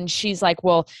she's like,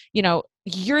 well, you know,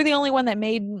 you're the only one that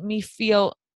made me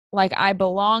feel like I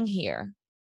belong here.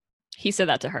 He said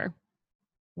that to her.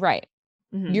 Right.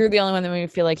 You're the only one that made me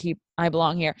feel like I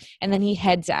belong here. And then he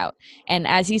heads out. And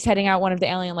as he's heading out, one of the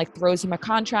alien like throws him a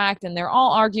contract, and they're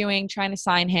all arguing, trying to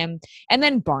sign him. And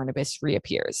then Barnabas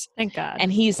reappears. Thank God.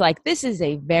 And he's like, this is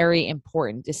a very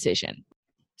important decision.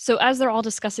 So as they're all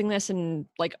discussing this, and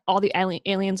like all the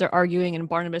aliens are arguing, and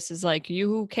Barnabas is like,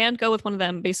 you can't go with one of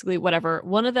them, basically whatever.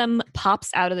 One of them pops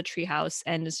out of the treehouse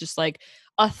and is just like,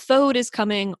 a Thode is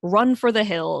coming, run for the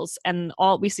hills. And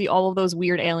we see all of those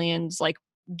weird aliens like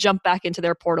jump back into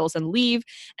their portals and leave.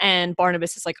 And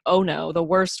Barnabas is like, oh no, the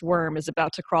worst worm is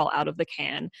about to crawl out of the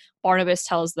can. Barnabas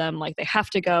tells them like they have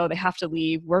to go, they have to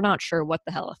leave. We're not sure what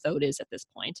the hell a Thode is at this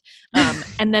point.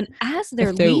 And then as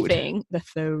they're leaving,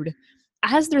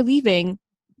 as they're leaving,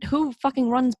 who fucking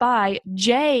runs by?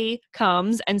 Jay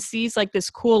comes and sees like this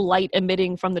cool light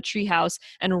emitting from the treehouse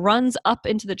and runs up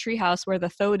into the treehouse where the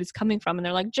Thode is coming from. And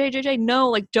they're like, Jay, no,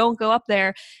 like don't go up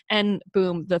there. And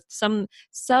boom, some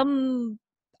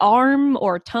arm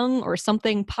or tongue or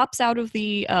something pops out of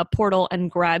the portal and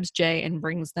grabs Jay and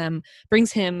brings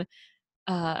him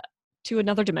to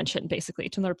another dimension, basically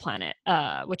to another planet,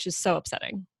 which is so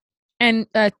upsetting. And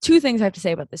 2 things I have to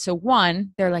say about this. So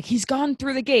 1, they're like, he's gone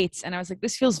through the gates. And I was like,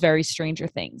 this feels very Stranger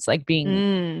Things, like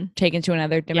being taken to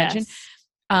another dimension.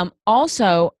 Yes.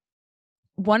 Also,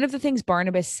 one of the things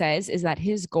Barnabas says is that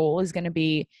his goal is going to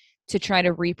be to try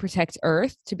to reprotect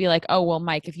Earth, to be like, oh, well,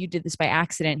 Mike, if you did this by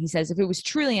accident, he says, if it was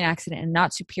truly an accident and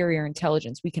not superior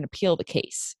intelligence, we can appeal the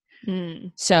case.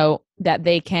 So that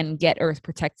they can get Earth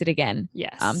protected again.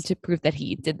 Yes. To prove that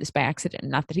he did this by accident,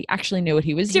 not that he actually knew what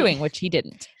he was doing, which he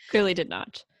didn't. Clearly did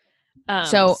not.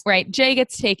 So, right, Jay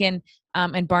gets taken,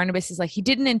 and Barnabas is like, he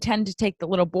didn't intend to take the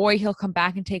little boy. He'll come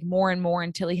back and take more and more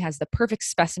until he has the perfect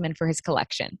specimen for his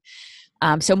collection.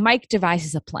 So Mike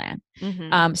devises a plan.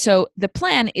 So the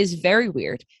plan is very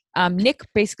weird. Nick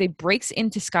basically breaks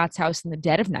into Scott's house in the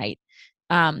dead of night.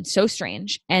 So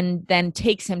strange. And then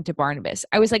takes him to Barnabas.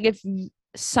 I was like, if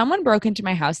someone broke into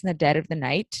my house in the dead of the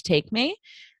night to take me,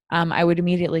 I would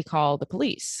immediately call the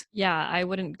police. Yeah, I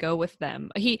wouldn't go with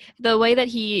them. The way that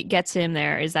he gets him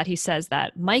there is that he says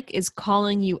that Mike is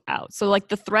calling you out. So like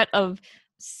the threat of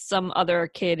some other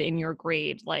kid in your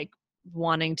grade, like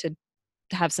wanting to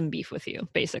have some beef with you,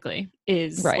 basically,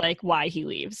 is like why he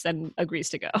leaves and agrees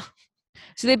to go.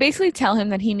 So they basically tell him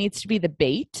that he needs to be the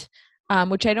bait.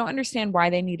 Which I don't understand why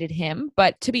they needed him,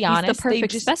 but to be honest, the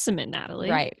perfect specimen, Natalie.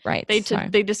 Right.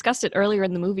 They discussed it earlier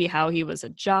in the movie how he was a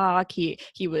jock, he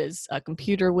was a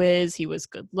computer whiz, he was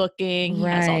good looking, he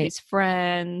has all these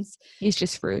friends. He's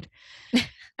just rude.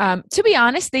 To be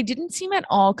honest, they didn't seem at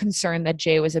all concerned that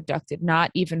Jay was abducted,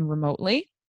 not even remotely.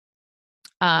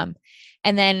 And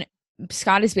then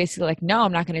Scott is basically like, no,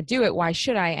 I'm not going to do it. Why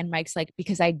should I? And Mike's like,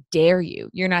 because I dare you.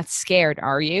 You're not scared,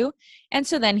 are you? And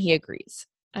so then he agrees.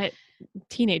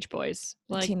 Teenage boys,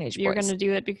 like you're going to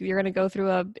do it because you're going to go through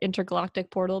a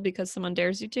intergalactic portal because someone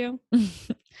dares you to.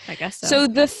 I guess so. So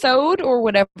the Thode or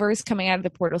whatever is coming out of the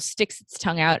portal sticks its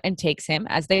tongue out and takes him,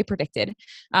 as they predicted.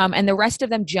 And the rest of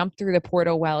them jump through the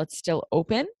portal while it's still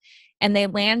open. And they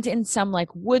land in some like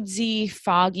woodsy,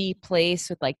 foggy place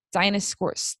with like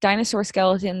dinosaur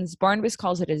skeletons. Barnabas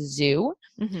calls it a zoo.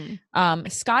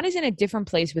 Scott is in a different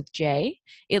place with Jay.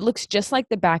 It looks just like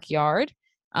the backyard.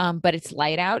 But it's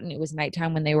light out and it was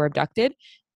nighttime when they were abducted.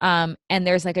 And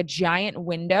there's like a giant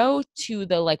window to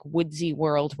the like woodsy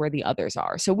world where the others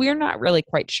are. So we're not really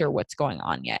quite sure what's going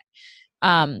on yet.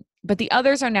 But the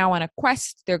others are now on a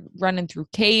quest. They're running through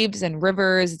caves and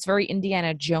rivers. It's very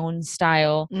Indiana Jones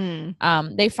style.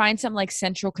 They find some like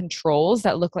central controls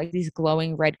that look like these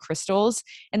glowing red crystals.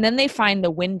 And then they find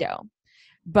the window.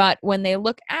 But when they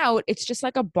look out, it's just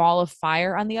like a ball of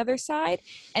fire on the other side.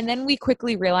 And then we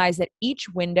quickly realize that each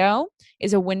window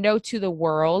is a window to the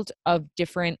world of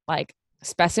different like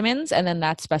specimens. And then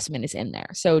that specimen is in there.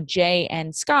 So Jay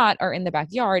and Scott are in the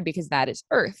backyard because that is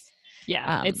Earth.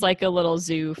 Yeah, it's like a little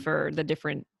zoo for the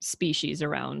different species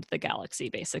around the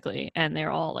galaxy, basically. And they're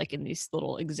all like in these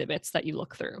little exhibits that you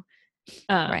look through.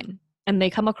 Right. And they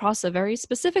come across a very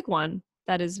specific one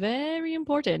that is very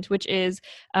important, which is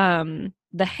the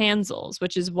Hansels,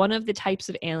 which is one of the types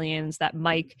of aliens that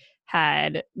Mike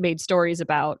had made stories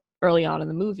about early on in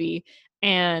the movie.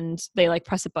 And they like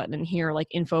press a button and hear like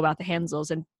info about the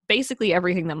Hansels, and basically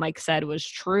everything that Mike said was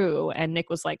true. And Nick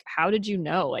was like, how did you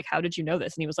know? Like, how did you know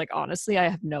this? And he was like, honestly, I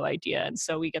have no idea. And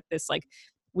so we get this like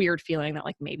weird feeling that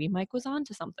like maybe Mike was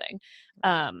onto something.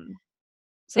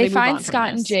 So they find Scott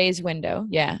and Jay's window.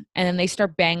 Yeah. And then they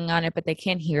start banging on it, but they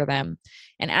can't hear them.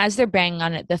 And as they're banging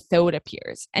on it, the Thode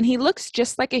appears. And he looks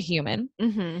just like a human.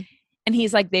 And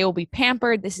he's like, they will be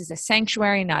pampered. This is a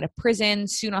sanctuary, not a prison.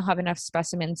 Soon I'll have enough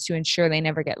specimens to ensure they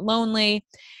never get lonely.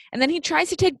 And then he tries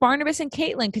to take Barnabas and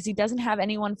Caitlin because he doesn't have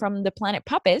anyone from the planet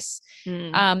Puppis.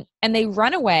 And they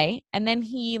run away. And then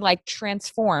he like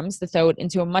transforms the Thode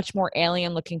into a much more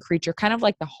alien looking creature, kind of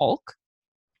like the Hulk.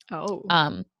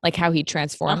 Like how he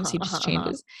transforms, he just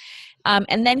changes.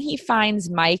 And then he finds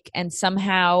Mike, and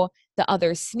somehow the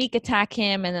others sneak attack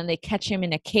him, and then they catch him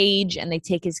in a cage and they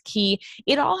take his key.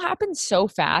 It all happened so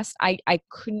fast. I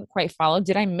couldn't quite follow.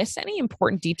 Did I miss any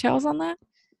important details on that?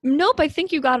 Nope, I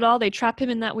think you got it all. They trap him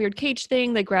in that weird cage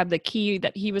thing. They grab the key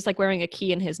that he was like wearing a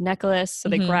key in his necklace. So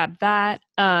they grab that.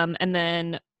 And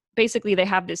then basically they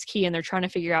have this key and they're trying to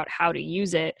figure out how to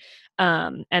use it.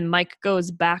 And Mike goes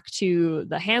back to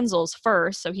the Hansels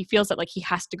first. So he feels that like he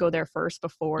has to go there first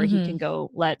before he can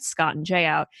go let Scott and Jay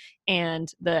out.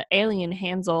 And the alien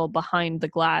Hansel behind the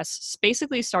glass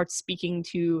basically starts speaking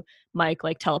to Mike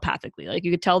like telepathically. Like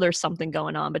you could tell there's something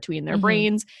going on between their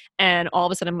brains. And all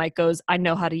of a sudden Mike goes, I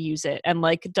know how to use it. And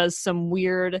like does some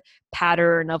weird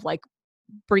pattern of like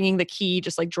bringing the key,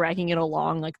 just like dragging it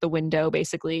along like the window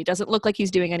basically. It doesn't look like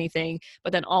he's doing anything.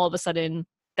 But then all of a sudden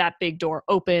that big door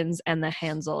opens and the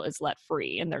Hansel is let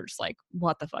free, and they're just like,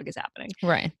 what the fuck is happening?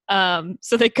 Right.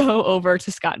 So they go over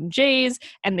to Scott and Jay's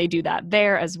and they do that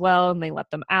there as well, and they let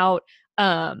them out.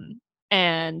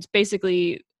 And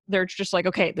basically they're just like,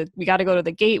 okay, we got to go to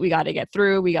the gate, we got to get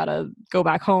through, we got to go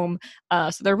back home.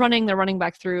 So they're running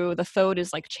back through. The Thode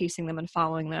is like chasing them and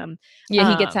following them. Yeah,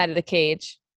 he gets out of the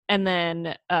cage. And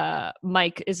then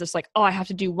Mike is just like, oh, I have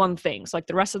to do one thing. So like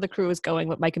the rest of the crew is going,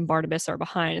 but Mike and Barnabas are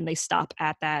behind, and they stop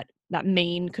at that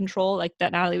main control, like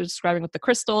that Natalie was describing with the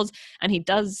crystals. And he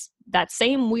does that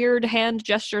same weird hand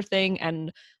gesture thing,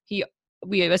 and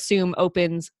we assume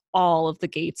opens all of the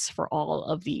gates for all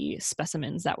of the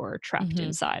specimens that were trapped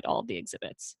inside all of the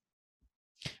exhibits.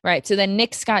 Right. So then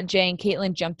Nick, Scott, Jay, and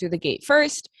Caitlin jump through the gate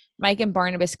first. Mike and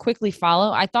Barnabas quickly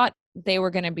follow. I thought they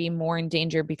were going to be more in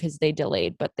danger because they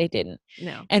delayed, but they didn't.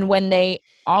 No. And when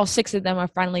all six of them are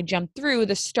finally jumped through,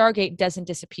 the Stargate doesn't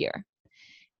disappear.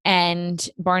 And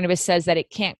Barnabas says that it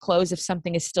can't close if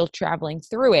something is still traveling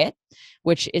through it,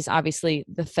 which is obviously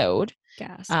the Thode.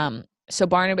 Gas. So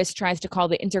Barnabas tries to call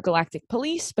the intergalactic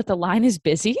police, but the line is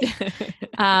busy.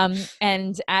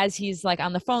 And as he's like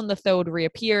on the phone, the Thode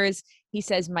reappears. He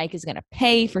says Mike is going to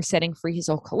pay for setting free his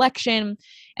whole collection.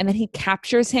 And then he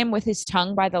captures him with his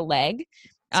tongue by the leg.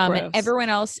 And everyone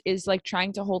else is like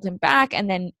trying to hold him back. And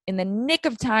then in the nick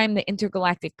of time, the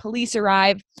intergalactic police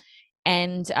arrive,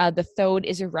 and the Thode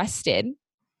is arrested.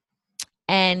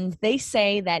 And they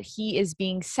say that he is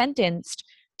being sentenced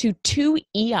to 2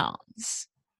 eons.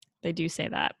 They do say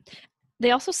that.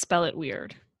 They also spell it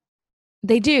weird.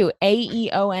 They do.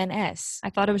 Aeons. I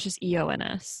thought it was just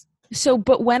Eons. So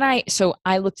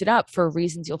I looked it up for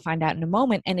reasons you'll find out in a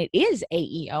moment, and it is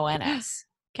Aeons.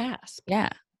 Gasp. Yeah.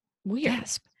 Weird.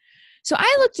 Gasp. So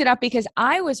I looked it up because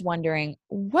I was wondering,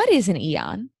 what is an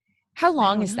eon? How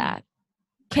long is that?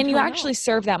 Can you actually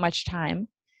serve that much time?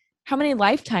 How many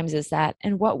lifetimes is that?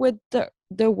 And what would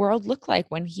the world look like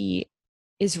when he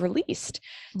is released?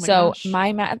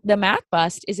 The math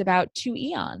bust is about 2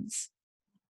 eons.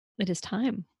 It is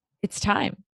time. It's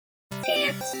time.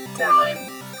 It's time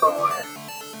for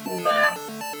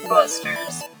Math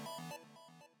Busters.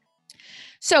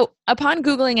 So upon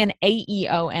Googling an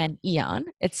AEON, eon,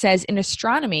 it says in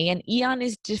astronomy, an eon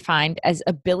is defined as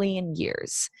a billion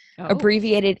years,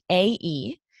 abbreviated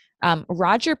AE.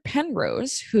 Roger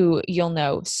Penrose, who you'll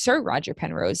know, Sir Roger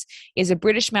Penrose, is a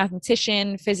British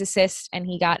mathematician, physicist, and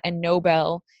he got a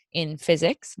Nobel in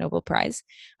physics, Nobel Prize.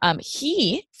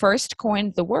 He first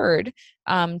coined the word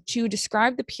to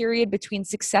describe the period between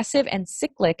successive and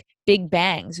cyclic Big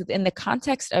Bangs within the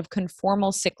context of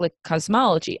conformal cyclic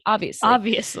cosmology, obviously.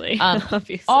 Obviously.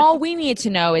 All we need to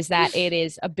know is that it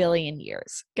is a billion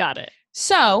years. Got it.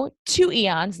 So 2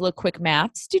 eons, little quick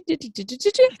maths,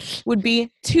 would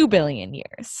be 2 billion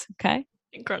years. Okay.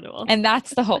 Incredible. And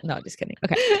that's the whole, no, just kidding.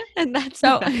 Okay. And that's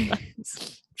so,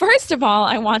 first of all,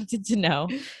 I wanted to know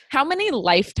how many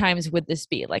lifetimes would this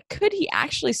be? Like, could he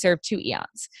actually serve 2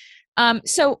 eons?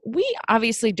 So we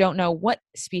obviously don't know what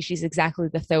species exactly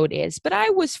the Thode is, but I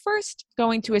was first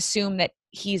going to assume that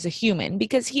he's a human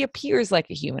because he appears like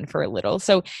a human for a little.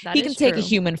 So he can take a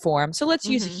human form. So let's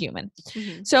use a human.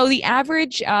 So the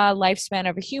average lifespan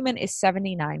of a human is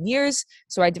 79 years.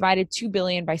 So I divided 2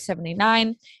 billion by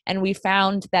 79, and we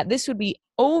found that this would be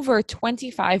over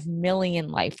 25 million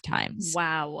lifetimes.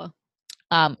 Wow.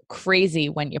 Crazy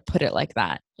when you put it like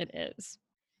that. It is.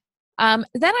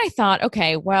 Then I thought,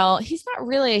 okay, well, he's not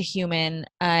really a human,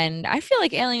 and I feel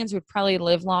like aliens would probably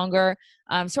live longer.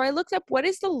 So I looked up what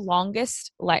is the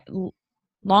longest lifespan,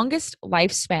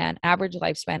 average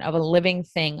lifespan of a living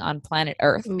thing on planet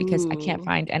Earth, because I can't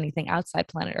find anything outside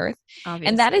planet Earth. Obviously.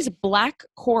 And that is black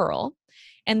coral.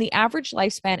 And the average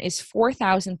lifespan is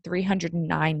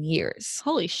 4,309 years.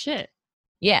 Holy shit.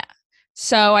 Yeah.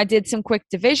 So I did some quick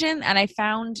division, and I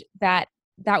found that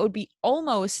would be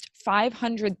almost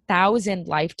 500,000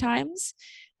 lifetimes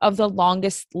of the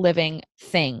longest living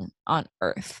thing on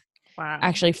Earth. Wow.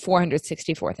 Actually,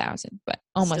 464,000, but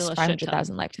almost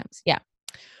 500,000 lifetimes. Yeah.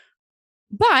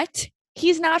 But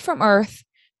he's not from Earth,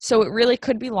 so it really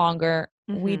could be longer.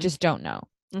 We just don't know.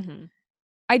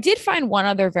 I did find one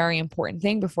other very important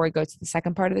thing before I go to the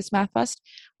second part of this math bust,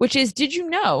 which is, did you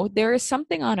know there is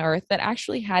something on Earth that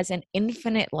actually has an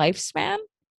infinite lifespan?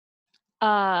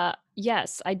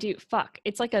 Yes, I do. Fuck.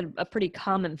 It's like a pretty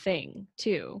common thing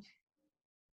too.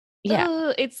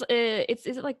 Yeah. Is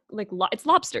it like it's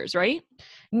lobsters, right?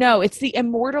 No, it's the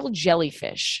immortal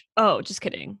jellyfish. Oh, just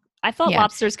kidding. I thought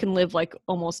lobsters can live like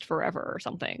almost forever or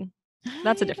something.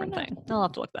 That's a different thing. I'll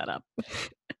have to look that up.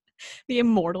 The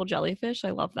immortal jellyfish.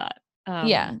 I love that.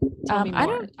 Yeah.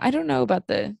 I don't know about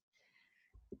the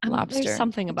lobster. There's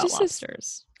something about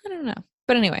lobsters. I don't know.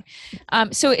 But anyway,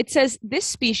 so it says this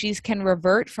species can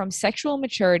revert from sexual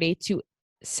maturity to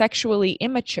sexually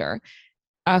immature,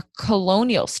 a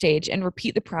colonial stage, and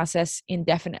repeat the process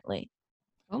indefinitely.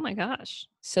 Oh my gosh.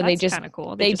 So that's kind of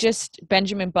cool. They just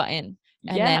Benjamin Button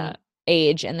and then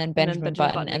age, and then Benjamin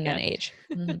Button and then age.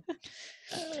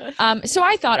 So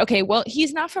I thought, okay, well,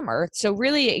 he's not from Earth, so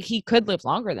really he could live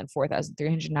longer than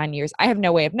 4,309 years. I have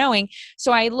no way of knowing.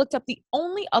 So I looked up the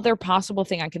only other possible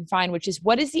thing I can find, which is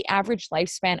what is the average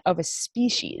lifespan of a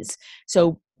species?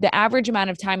 So the average amount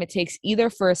of time it takes either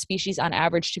for a species on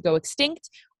average to go extinct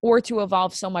or to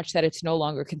evolve so much that it's no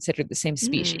longer considered the same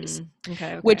species,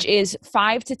 which is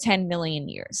 5 to 10 million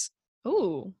years.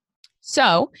 Ooh.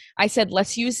 So I said,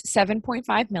 let's use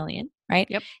 7.5 million, right?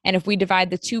 Yep. And if we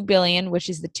divide the 2 billion, which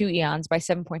is the 2 eons, by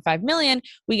 7.5 million,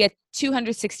 we get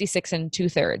 266 and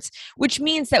 2/3, which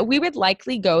means that we would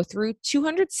likely go through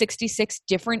 266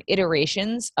 different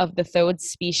iterations of the Thode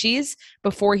species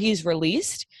before he's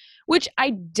released, which I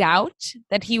doubt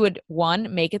that he would,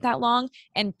 one, make it that long,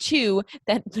 and two,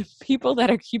 that the people that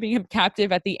are keeping him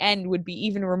captive at the end would be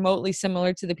even remotely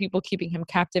similar to the people keeping him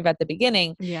captive at the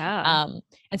beginning. Yeah.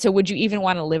 And so would you even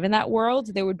want to live in that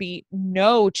world? There would be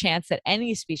no chance that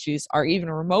any species are even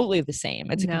remotely the same.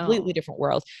 It's a completely different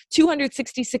world.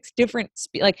 266 different,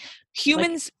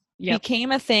 humans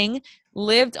became a thing,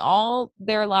 lived all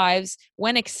their lives,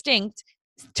 went extinct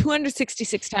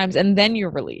 266 times, and then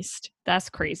you're released. That's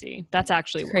crazy. That's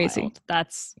actually crazy. Wild.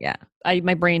 That's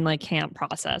my brain can't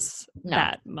process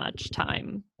that much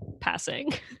time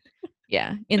passing.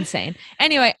 Yeah, insane.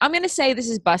 Anyway, I'm going to say this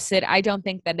is busted. I don't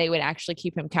think that they would actually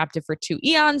keep him captive for 2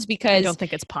 eons because I don't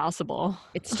think it's possible.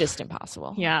 It's just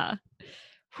impossible. Yeah.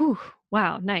 Whew.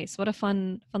 Wow. Nice. What a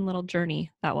fun little journey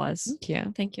that was.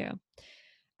 Thank you.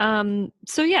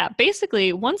 So yeah,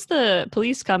 basically once the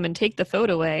police come and take the Thode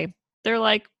away, they're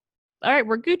like, all right,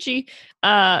 we're Gucci.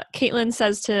 Caitlin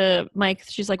says to Mike,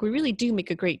 she's like, we really do make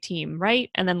a great team,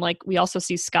 right? And then we also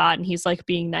see Scott and he's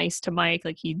being nice to Mike,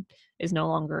 he is no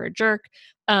longer a jerk.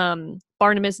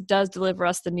 Barnabas does deliver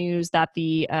us the news that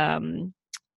the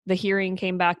hearing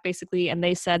came back basically, and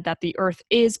they said that the Earth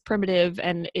is primitive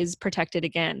and is protected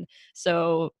again.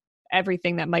 So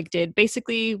everything that Mike did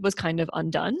basically was kind of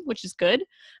undone, which is good.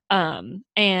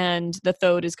 And the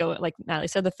Thode is going, like Natalie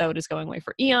said, the Thode is going away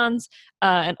for eons.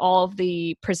 And all of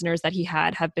the prisoners that he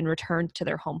had have been returned to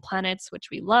their home planets, which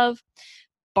we love.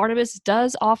 Barnabas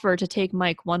does offer to take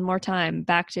Mike one more time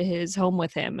back to his home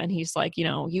with him. And he's like, you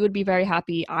know, you would be very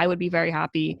happy. I would be very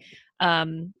happy.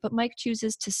 But Mike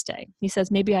chooses to stay. He says,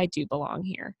 maybe I do belong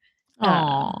here.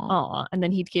 Aww. And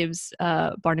then he gives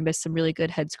Barnabas some really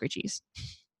good head scritchies,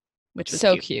 which was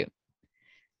so cute.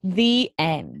 The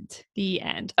end.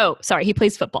 Oh, sorry. He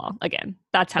plays football again.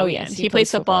 That's how he ends. He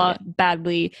plays football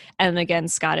badly. And again,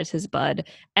 Scott is his bud.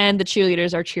 And the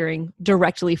cheerleaders are cheering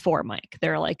directly for Mike.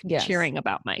 They're like cheering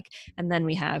about Mike. And then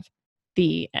we have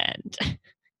the end.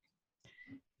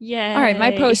 Yay. All right.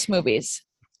 My post movies.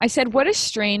 I said, what a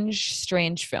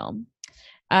strange film.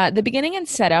 The beginning and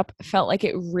setup felt like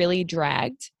it really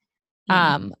dragged.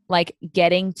 Like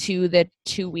getting to the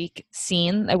 2-week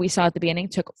scene that we saw at the beginning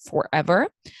took forever.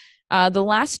 The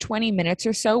last 20 minutes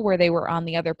or so where they were on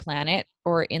the other planet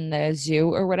or in the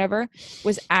zoo or whatever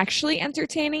was actually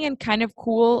entertaining and kind of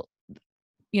cool,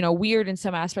 you know, weird in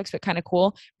some aspects, but kind of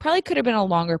cool. Probably could have been a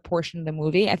longer portion of the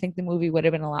movie. I think the movie would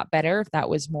have been a lot better if that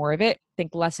was more of it. I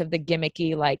think less of the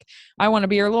gimmicky, like, I want to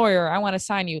be your lawyer, I want to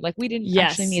sign you. Like, we didn't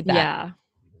actually need that. Yeah.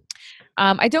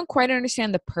 I don't quite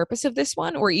understand the purpose of this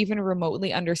one or even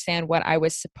remotely understand what I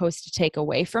was supposed to take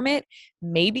away from it.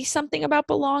 Maybe something about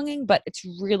belonging, but it's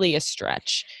really a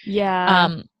stretch.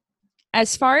 Yeah.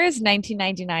 As far as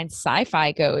 1999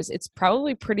 sci-fi goes, it's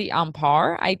probably pretty on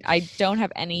par. I don't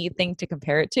have anything to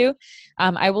compare it to.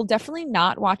 I will definitely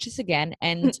not watch this again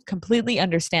and completely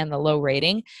understand the low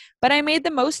rating, but I made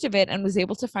the most of it and was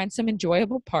able to find some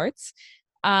enjoyable parts.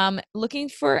 Looking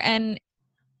for any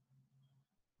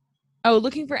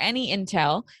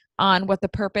intel on what the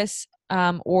purpose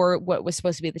or what was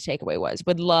supposed to be the takeaway was.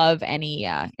 Would love any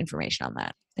information on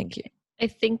that. Thank you. I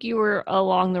think you were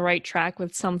along the right track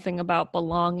with something about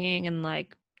belonging and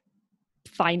like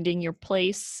finding your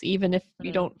place, even if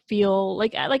you don't feel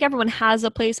like everyone has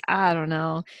a place. I don't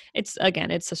know. It's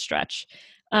a stretch.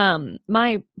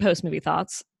 My post movie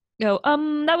thoughts go,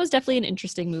 that was definitely an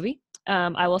interesting movie.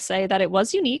 I will say that it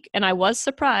was unique and I was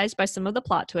surprised by some of the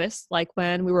plot twists, like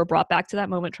when we were brought back to that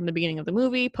moment from the beginning of the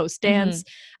movie, post-dance.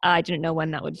 I didn't know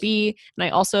when that would be. And I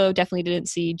also definitely didn't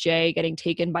see Jay getting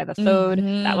taken by the Thode.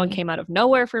 That one came out of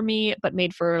nowhere for me, but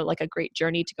made for like a great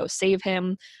journey to go save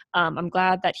him. I'm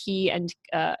glad that he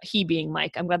being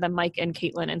Mike, I'm glad that Mike and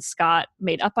Caitlin and Scott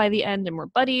made up by the end and were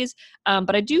buddies.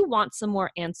 But I do want some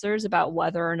more answers about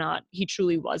whether or not he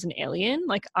truly was an alien.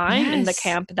 Like I'm in the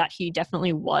camp that he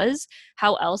definitely was.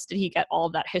 How else did he get all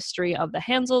of that history of the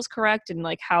Hansels correct? And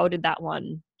like, how did that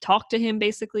one talk to him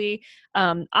basically?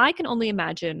 I can only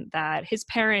imagine that his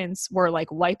parents were like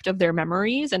wiped of their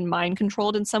memories and mind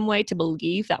controlled in some way to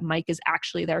believe that Mike is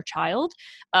actually their child,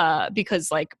 because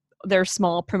like their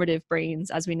small primitive brains,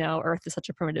 as we know, Earth is such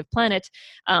a primitive planet,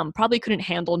 probably couldn't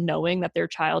handle knowing that their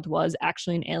child was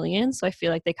actually an alien. So I feel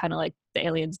like they kind of like the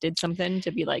aliens did something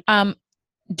to be like,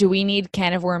 do we need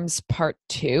Can of Worms Part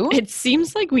 2? It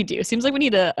seems like we do. It seems like we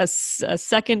need a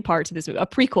second part to this movie, a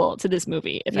prequel to this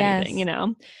movie, if anything, you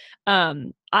know?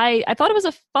 I thought it was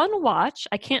a fun watch.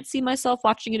 I can't see myself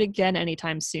watching it again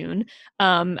anytime soon.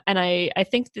 And I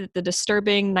think that the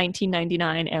disturbing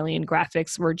 1999 alien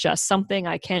graphics were just something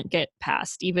I can't get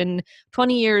past. Even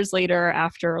 20 years later,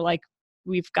 after like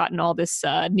we've gotten all this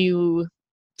new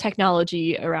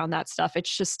technology around that stuff,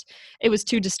 it was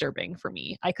too disturbing for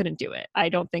me. I couldn't do it. I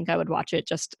don't think I would watch it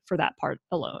just for that part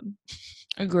alone.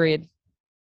 Agreed.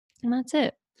 And that's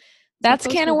it. That's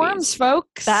Can of Worms,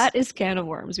 folks. That is Can of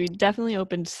Worms. We definitely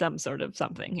opened some sort of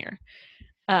something here.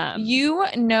 You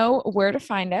know where to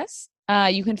find us.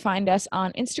 You can find us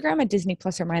on Instagram at Disney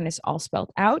Plus or minus all spelled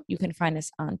out. You can find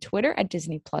us on Twitter at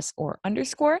Disney Plus or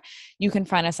 _. You can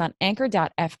find us on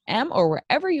anchor.fm or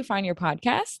wherever you find your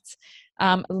podcasts.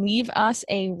 Leave us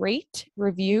a rate,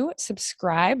 review,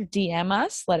 subscribe, DM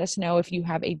us. Let us know if you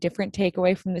have a different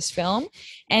takeaway from this film.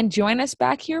 And join us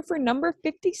back here for number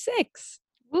 56.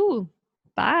 Ooh,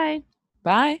 bye.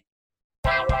 Bye.